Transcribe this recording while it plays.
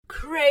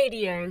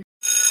Radio.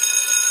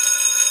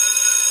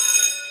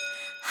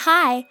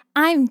 Hi,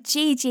 I'm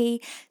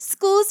Gigi.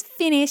 School's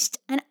finished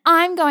and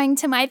I'm going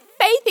to my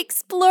Faith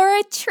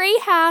Explorer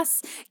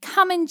treehouse.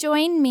 Come and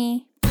join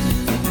me.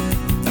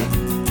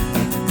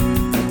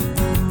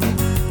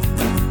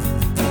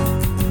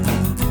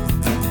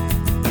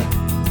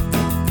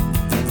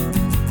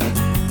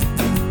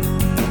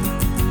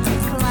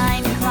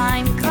 Climb,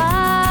 climb,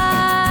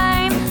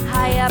 climb,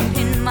 high up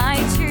in my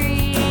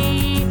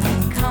tree.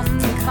 Come,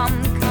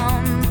 come,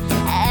 come,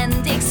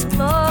 and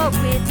explore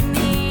with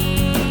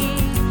me.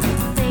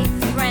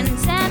 Faith,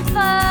 friends, and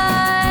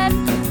fun.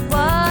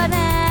 What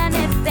an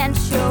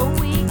adventure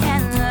we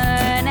can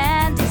learn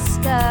and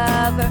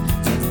discover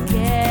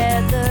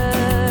together.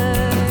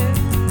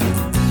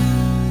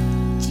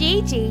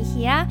 Gigi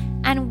here,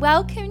 and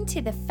welcome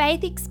to the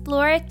Faith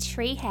Explorer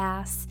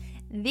treehouse.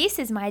 This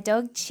is my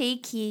dog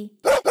Cheeky.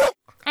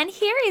 And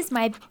here is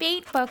my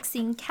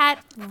beatboxing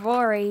cat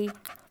Rory.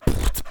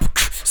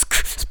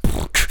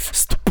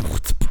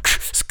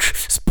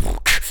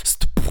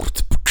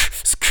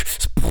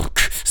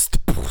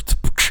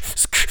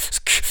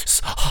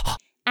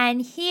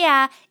 And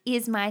here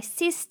is my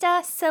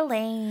sister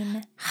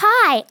Celine.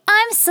 Hi,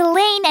 I'm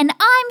Celine and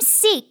I'm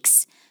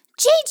 6.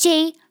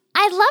 Gigi,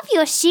 I love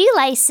your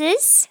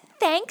shoelaces.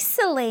 Thanks,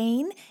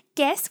 Celine.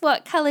 Guess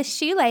what colour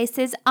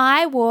shoelaces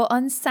I wore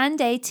on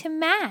Sunday to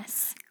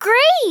Mass?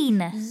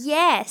 Green,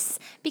 Yes,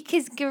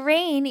 because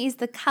green is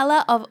the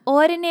colour of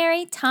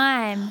ordinary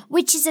time.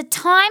 which is a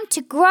time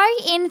to grow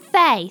in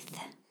faith.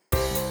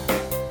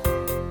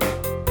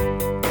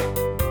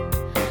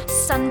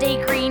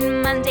 Sunday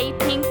green, Monday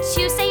pink,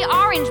 Tuesday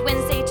orange,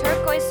 Wednesday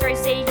turquoise,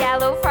 Thursday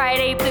yellow,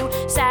 Friday blue,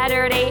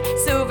 Saturday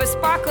silver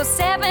sparkle,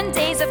 7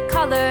 days of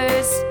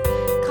colors.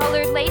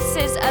 Colored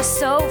laces are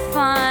so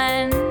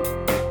fun.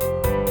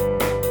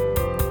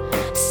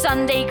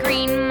 Sunday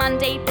green,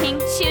 Monday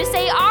pink,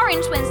 Tuesday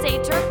orange,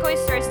 Wednesday turquoise,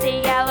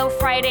 Thursday yellow,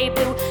 Friday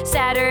blue,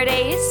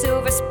 Saturday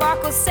silver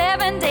sparkle,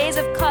 7 days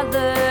of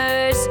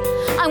colors.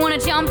 I wanna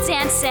jump,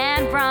 dance,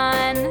 and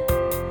run.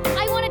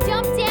 I wanna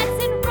jump,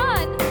 dance, and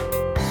run.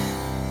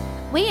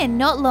 We are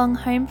not long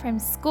home from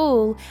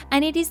school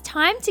and it is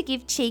time to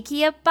give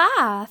Cheeky a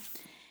bath.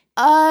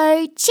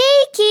 Oh,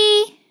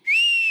 Cheeky!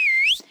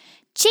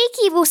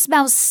 Cheeky will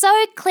smell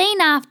so clean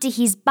after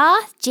his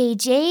bath,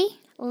 Gigi.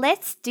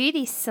 Let's do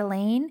this,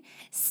 Celine.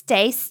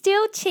 Stay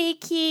still,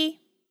 Cheeky.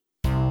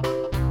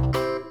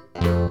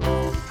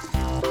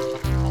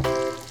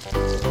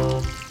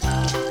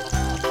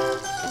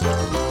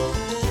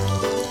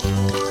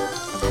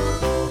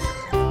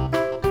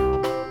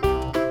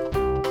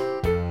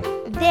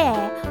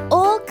 There,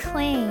 all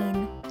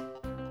clean.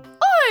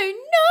 Oh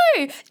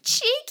no!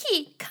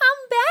 Cheeky, come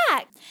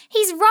back!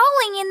 He's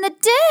rolling in the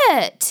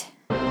dirt.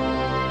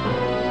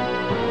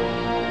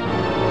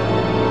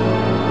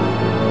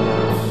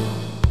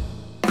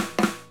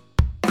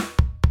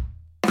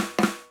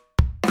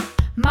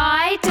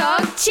 My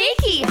dog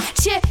Cheeky,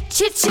 cheeky,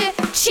 cheeky,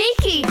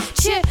 cheeky.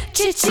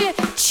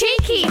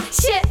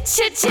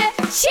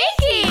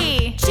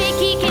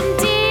 Cheeky can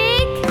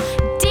dig,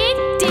 dig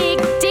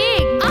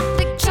up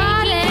the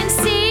garden.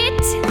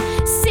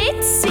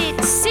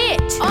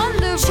 Sit on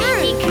the roof.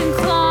 Cheeky can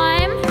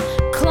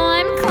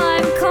climb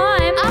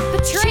up a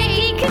tree.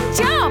 Cheeky can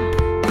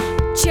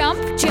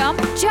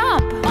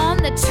jump on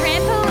the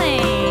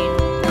trampoline.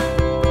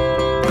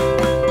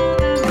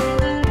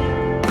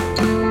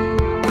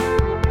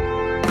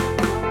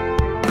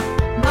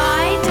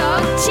 My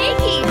dog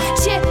Cheeky,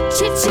 cheeky,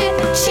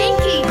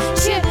 cheeky.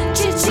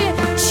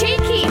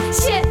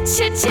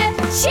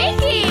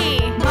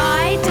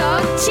 My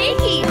dog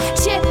Cheeky,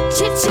 cheeky.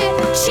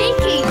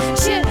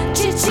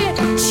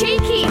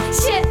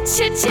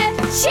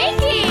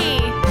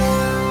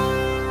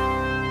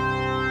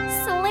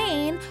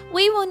 Celine,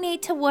 we will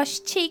need to wash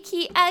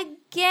Cheeky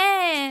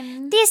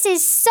again. This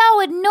is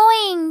so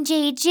annoying,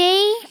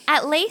 Gigi.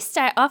 At least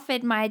I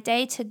offered my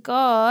day to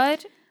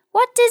God.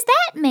 What does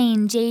that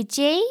mean,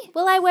 Gigi?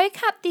 Well, I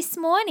woke up this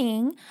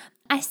morning.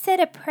 I said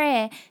a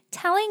prayer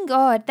telling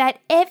God that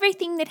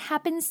everything that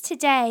happens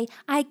today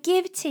I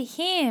give to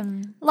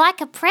Him.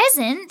 Like a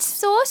present?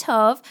 Sort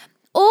of.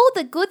 All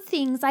the good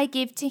things I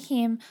give to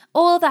Him.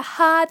 All the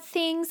hard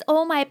things,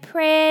 all my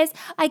prayers,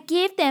 I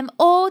give them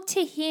all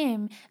to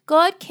Him.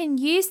 God can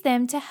use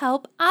them to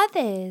help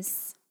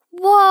others.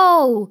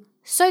 Whoa!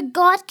 So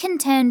God can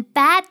turn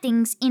bad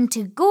things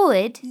into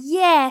good?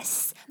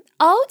 Yes,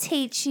 I'll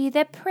teach you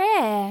the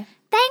prayer.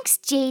 Thanks,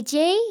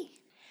 Gigi.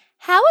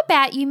 How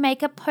about you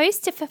make a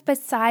poster for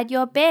beside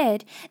your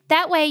bed?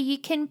 That way you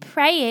can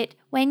pray it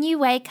when you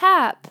wake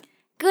up.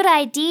 Good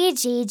idea,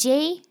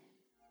 Gigi.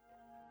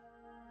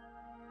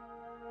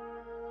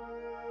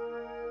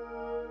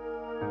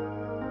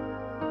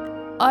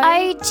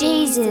 O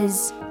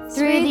Jesus,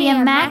 through the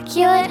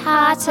Immaculate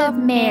Heart of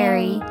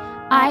Mary,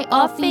 I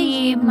offer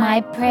you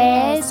my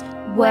prayers,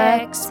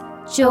 works,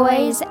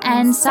 joys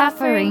and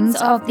sufferings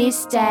of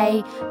this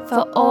day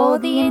for all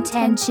the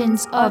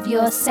intentions of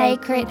your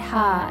Sacred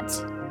Heart.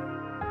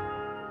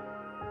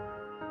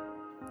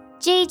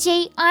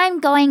 Gigi, I'm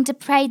going to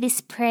pray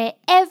this prayer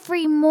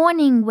every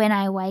morning when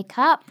I wake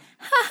up.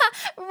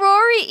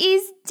 Rory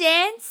is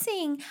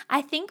dancing.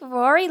 I think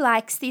Rory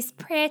likes this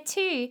prayer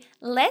too.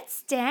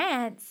 Let's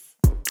dance.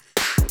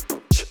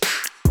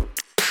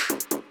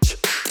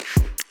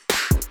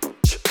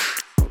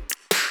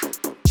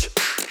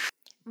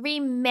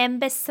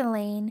 Remember,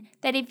 Celine,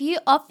 that if you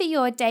offer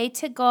your day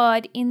to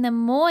God in the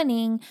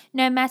morning,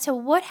 no matter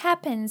what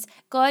happens,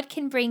 God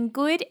can bring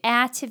good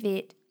out of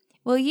it.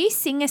 Will you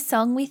sing a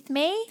song with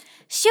me?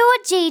 Sure,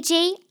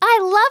 Gigi. I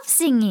love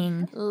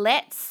singing.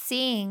 Let's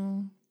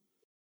sing.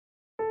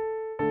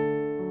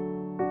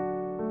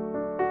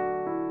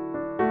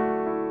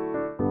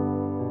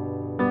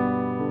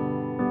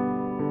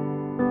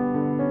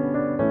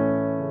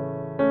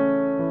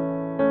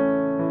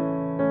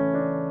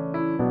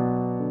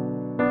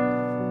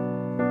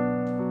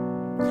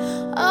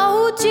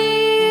 Oh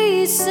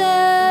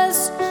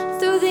Jesus,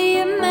 through the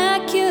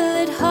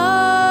Immaculate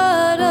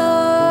Heart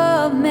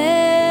of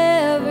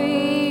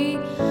Mary,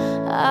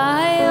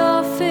 I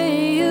offer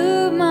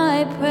you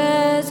my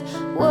prayers,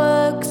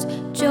 works,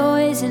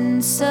 joys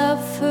and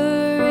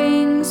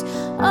sufferings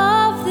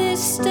of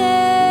this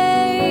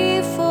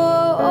day, for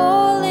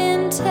all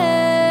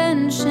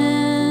intentions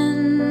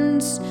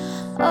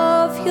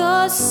of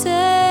your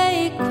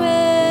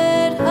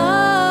sacred heart.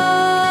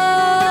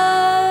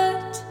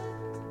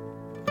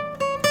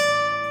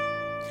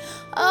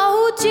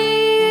 Oh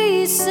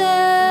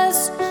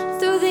Jesus,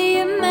 through the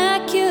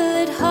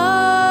Immaculate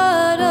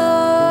Heart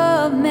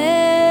of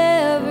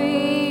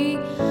Mary,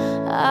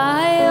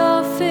 I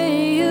offer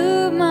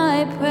you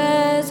my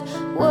prayers,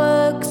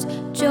 works,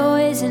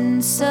 joys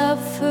and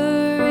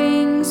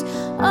sufferings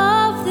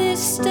of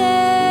this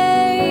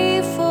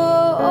day, for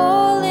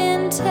all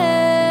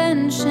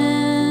intentions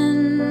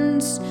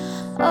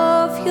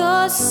of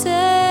your sacred